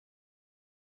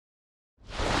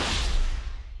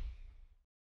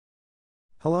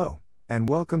Hello, and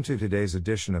welcome to today's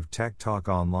edition of Tech Talk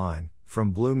Online,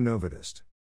 from Blum-Novotest.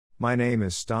 My name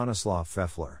is Stanislav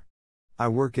Pfeffler. I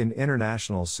work in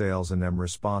international sales and am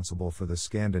responsible for the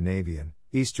Scandinavian,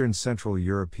 Eastern Central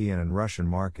European and Russian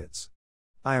markets.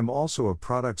 I am also a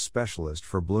product specialist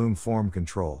for Blum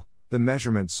FormControl, the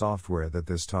measurement software that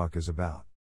this talk is about.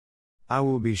 I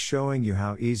will be showing you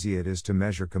how easy it is to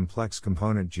measure complex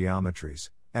component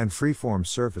geometries and freeform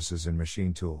surfaces in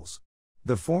machine tools.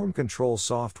 The FormControl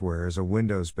software is a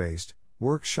Windows-based,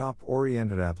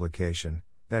 workshop-oriented application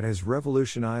that has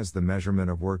revolutionized the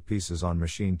measurement of workpieces on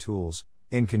machine tools,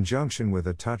 in conjunction with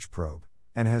a touch probe,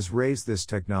 and has raised this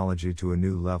technology to a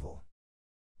new level.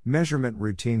 Measurement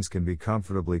routines can be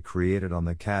comfortably created on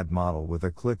the CAD model with a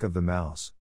click of the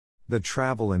mouse. The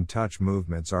travel and touch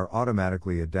movements are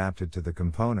automatically adapted to the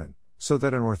component, so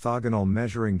that an orthogonal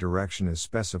measuring direction is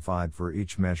specified for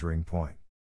each measuring point.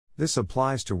 This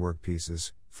applies to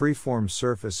workpieces, freeform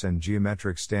surface and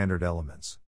geometric standard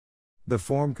elements. The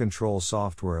FormControl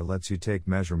software lets you take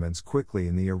measurements quickly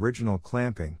in the original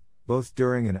clamping, both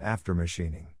during and after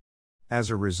machining. As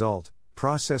a result,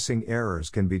 processing errors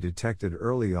can be detected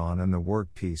early on and the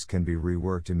workpiece can be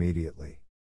reworked immediately.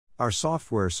 Our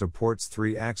software supports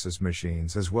 3-axis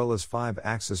machines as well as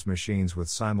 5-axis machines with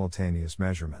simultaneous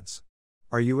measurements.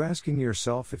 Are you asking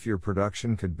yourself if your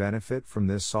production could benefit from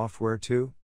this software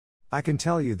too? I can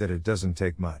tell you that it doesn't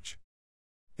take much.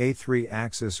 A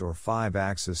 3-axis or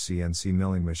 5-axis CNC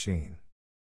milling machine.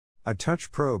 A touch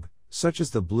probe, such as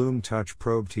the Blum Touch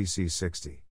Probe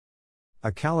TC60.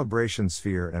 A calibration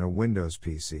sphere and a Windows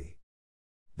PC.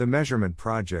 The measurement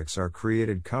projects are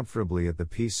created comfortably at the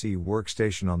PC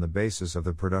workstation on the basis of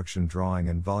the production drawing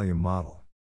and volume model.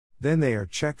 Then they are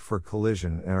checked for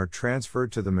collision and are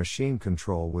transferred to the machine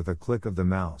control with a click of the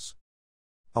mouse.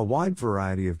 A wide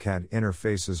variety of CAD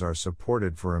interfaces are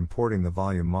supported for importing the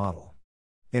volume model.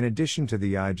 In addition to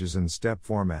the IGES and STEP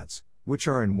formats, which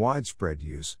are in widespread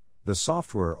use, the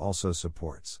software also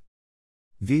supports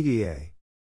VDA,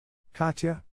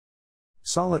 CATIA,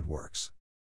 SolidWorks,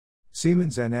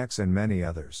 Siemens NX and many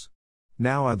others.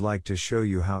 Now I'd like to show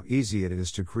you how easy it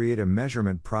is to create a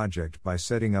measurement project by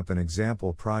setting up an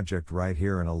example project right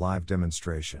here in a live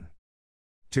demonstration.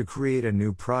 To create a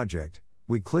new project,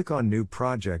 we click on New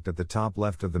Project at the top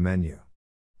left of the menu.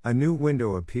 A new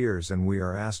window appears and we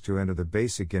are asked to enter the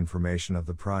basic information of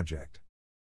the project.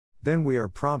 Then we are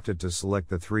prompted to select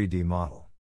the 3D model.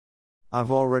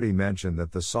 I've already mentioned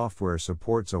that the software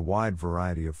supports a wide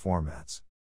variety of formats.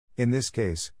 In this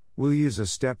case, we'll use a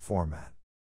step format.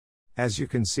 As you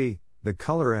can see, the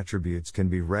color attributes can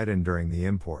be read in during the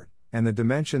import, and the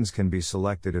dimensions can be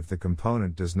selected if the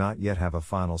component does not yet have a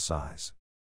final size.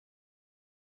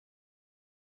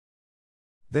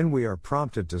 Then we are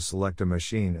prompted to select a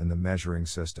machine in the measuring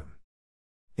system.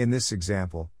 In this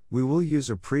example, we will use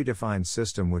a predefined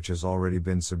system which has already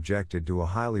been subjected to a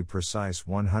highly precise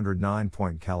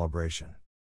 109-point calibration.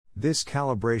 This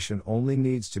calibration only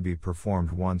needs to be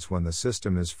performed once when the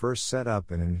system is first set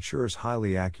up and ensures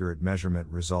highly accurate measurement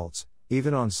results,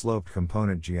 even on sloped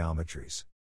component geometries.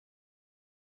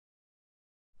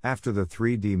 After the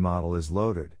 3D model is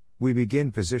loaded, we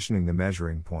begin positioning the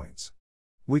measuring points.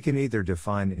 We can either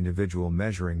define individual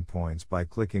measuring points by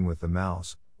clicking with the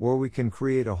mouse, or we can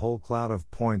create a whole cloud of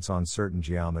points on certain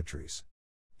geometries.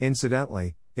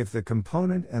 Incidentally, if the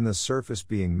component and the surface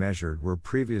being measured were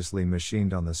previously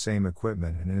machined on the same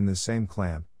equipment and in the same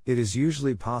clamp, it is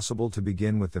usually possible to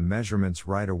begin with the measurements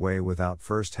right away without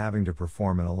first having to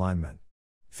perform an alignment.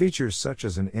 Features such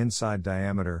as an inside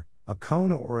diameter, a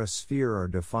cone or a sphere are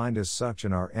defined as such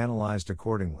and are analyzed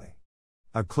accordingly.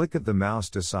 A click of the mouse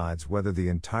decides whether the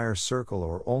entire circle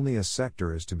or only a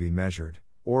sector is to be measured,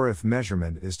 or if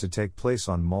measurement is to take place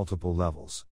on multiple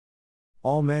levels.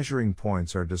 All measuring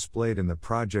points are displayed in the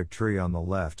project tree on the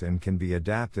left and can be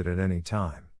adapted at any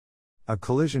time. A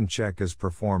collision check is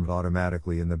performed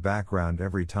automatically in the background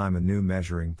every time a new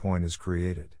measuring point is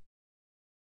created.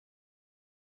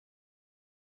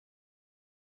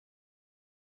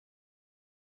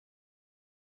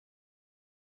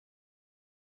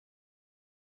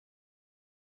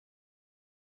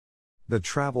 The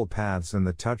travel paths and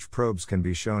the touch probes can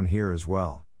be shown here as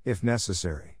well, if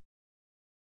necessary.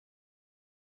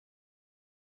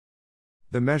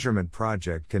 The measurement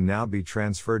project can now be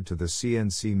transferred to the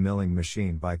CNC milling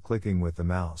machine by clicking with the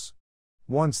mouse.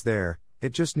 Once there,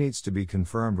 it just needs to be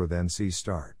confirmed with NC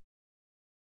Start.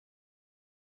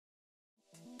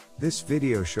 This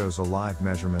video shows a live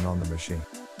measurement on the machine.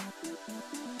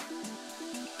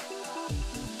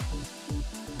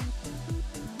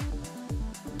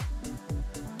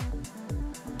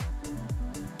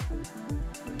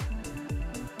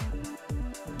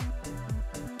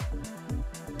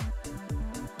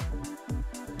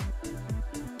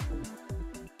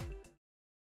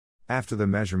 After the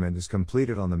measurement is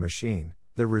completed on the machine,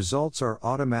 the results are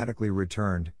automatically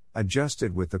returned,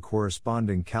 adjusted with the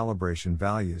corresponding calibration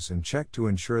values and checked to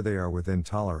ensure they are within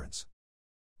tolerance.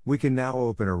 We can now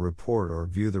open a report or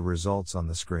view the results on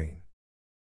the screen.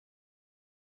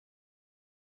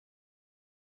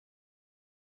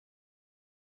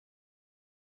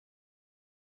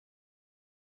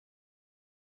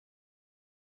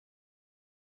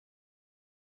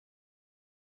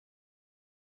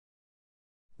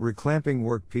 Reclamping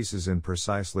workpieces in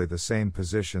precisely the same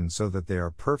position so that they are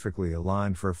perfectly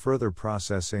aligned for further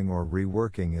processing or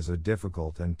reworking is a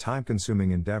difficult and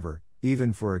time-consuming endeavor,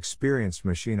 even for experienced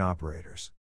machine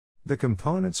operators. The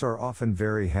components are often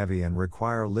very heavy and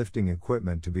require lifting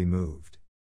equipment to be moved.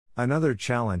 Another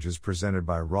challenge is presented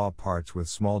by raw parts with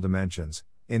small dimensions.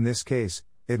 In this case,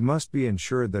 it must be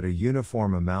ensured that a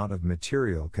uniform amount of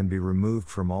material can be removed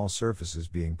from all surfaces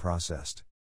being processed.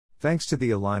 Thanks to the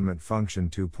Alignment Function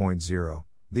 2.0,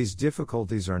 these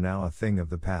difficulties are now a thing of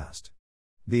the past.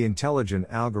 The intelligent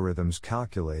algorithms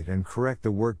calculate and correct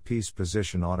the workpiece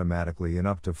position automatically in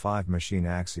up to 5 machine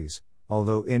axes,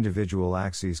 although individual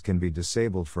axes can be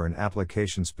disabled for an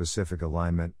application-specific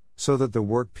alignment, so that the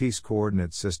workpiece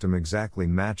coordinate system exactly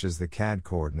matches the CAD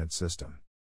coordinate system.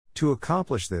 To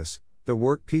accomplish this, the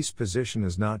workpiece position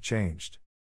is not changed.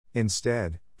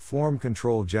 Instead,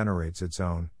 FormControl generates its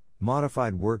own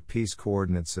modified workpiece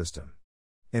coordinate system.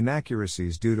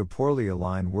 Inaccuracies due to poorly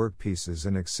aligned workpieces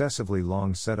and excessively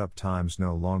long setup times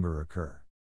no longer occur.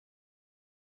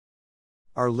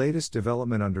 Our latest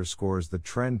development underscores the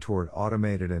trend toward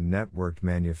automated and networked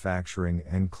manufacturing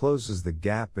and closes the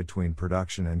gap between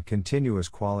production and continuous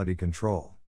quality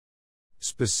control.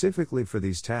 Specifically for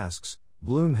these tasks,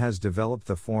 Blum has developed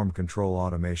the FormControl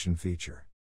automation feature.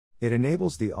 It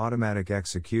enables the automatic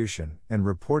execution and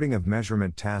reporting of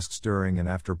measurement tasks during and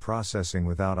after processing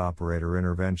without operator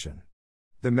intervention.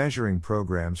 The measuring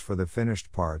programs for the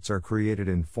finished parts are created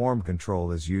in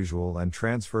FormControl as usual and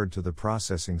transferred to the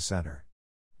processing center.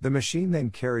 The machine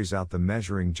then carries out the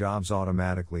measuring jobs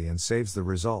automatically and saves the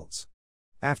results.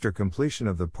 After completion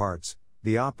of the parts,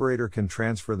 the operator can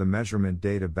transfer the measurement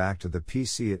data back to the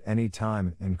PC at any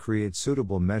time and create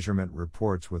suitable measurement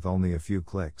reports with only a few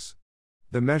clicks.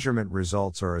 The measurement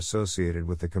results are associated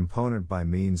with the component by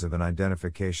means of an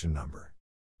identification number.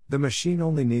 The machine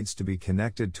only needs to be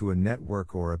connected to a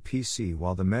network or a PC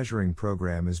while the measuring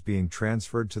program is being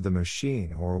transferred to the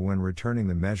machine or when returning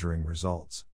the measuring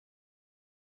results.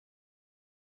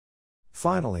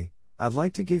 Finally, I'd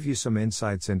like to give you some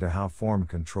insights into how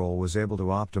FormControl was able to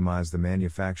optimize the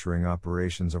manufacturing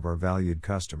operations of our valued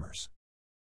customers.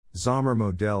 Sommer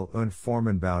Modell und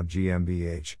Formenbau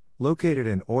GmbH, located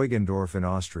in Eugendorf in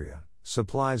Austria,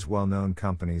 supplies well-known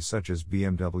companies such as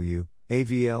BMW,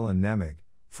 AVL and Nemig,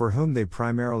 for whom they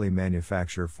primarily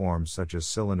manufacture forms such as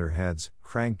cylinder heads,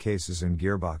 crankcases and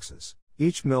gearboxes.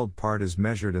 Each milled part is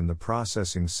measured in the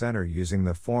processing center using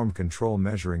the FormControl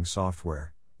measuring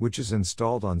software, which is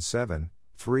installed on 7,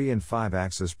 3 and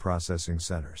 5-axis processing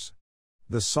centers.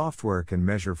 The software can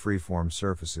measure freeform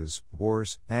surfaces,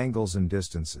 bores, angles and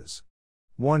distances.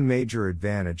 One major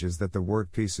advantage is that the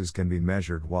workpieces can be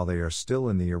measured while they are still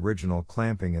in the original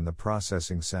clamping in the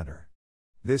processing center.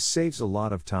 This saves a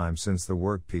lot of time since the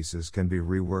workpieces can be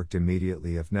reworked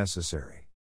immediately if necessary.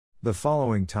 The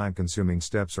following time-consuming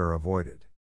steps are avoided.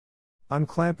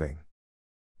 Unclamping.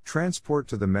 Transport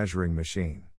to the measuring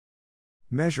machine.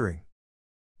 Measuring.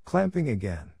 Clamping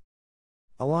again.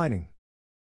 Aligning.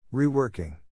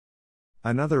 Reworking.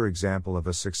 Another example of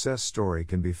a success story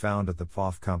can be found at the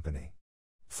Pfaff company.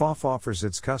 Pfaff offers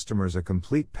its customers a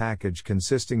complete package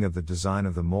consisting of the design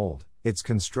of the mold, its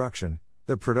construction,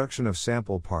 the production of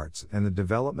sample parts and the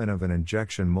development of an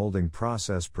injection molding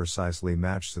process precisely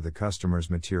matched to the customer's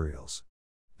materials.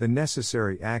 The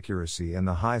necessary accuracy and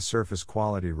the high surface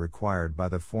quality required by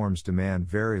the forms demand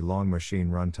very long machine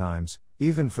run times,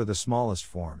 even for the smallest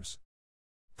forms.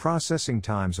 Processing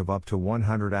times of up to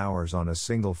 100 hours on a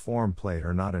single form plate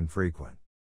are not infrequent.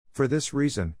 For this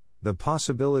reason, the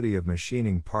possibility of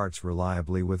machining parts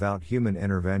reliably without human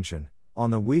intervention, on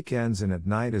the weekends and at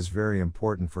night is very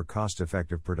important for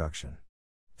cost-effective production.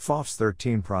 Pfaff's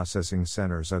 13 processing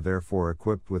centers are therefore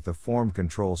equipped with the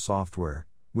FormControl software,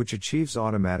 which achieves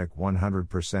automatic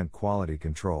 100% quality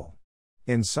control.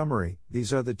 In summary,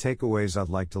 these are the takeaways I'd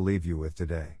like to leave you with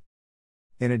today.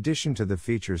 In addition to the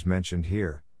features mentioned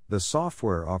here, the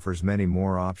software offers many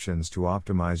more options to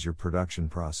optimize your production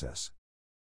process.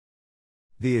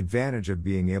 The advantage of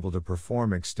being able to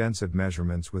perform extensive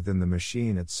measurements within the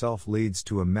machine itself leads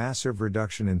to a massive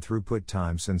reduction in throughput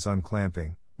time since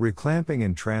unclamping, Reclamping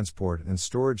and transport and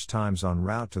storage times en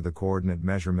route to the coordinate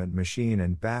measurement machine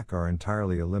and back are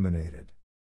entirely eliminated.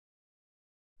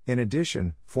 In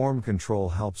addition,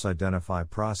 FormControl helps identify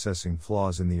processing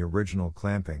flaws in the original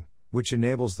clamping, which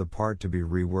enables the part to be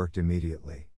reworked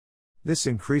immediately. This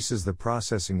increases the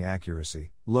processing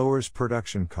accuracy, lowers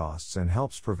production costs, and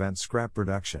helps prevent scrap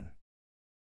production.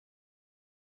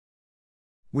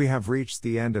 We have reached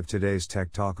the end of today's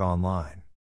Tech Talk Online.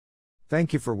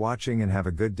 Thank you for watching and have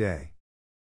a good day.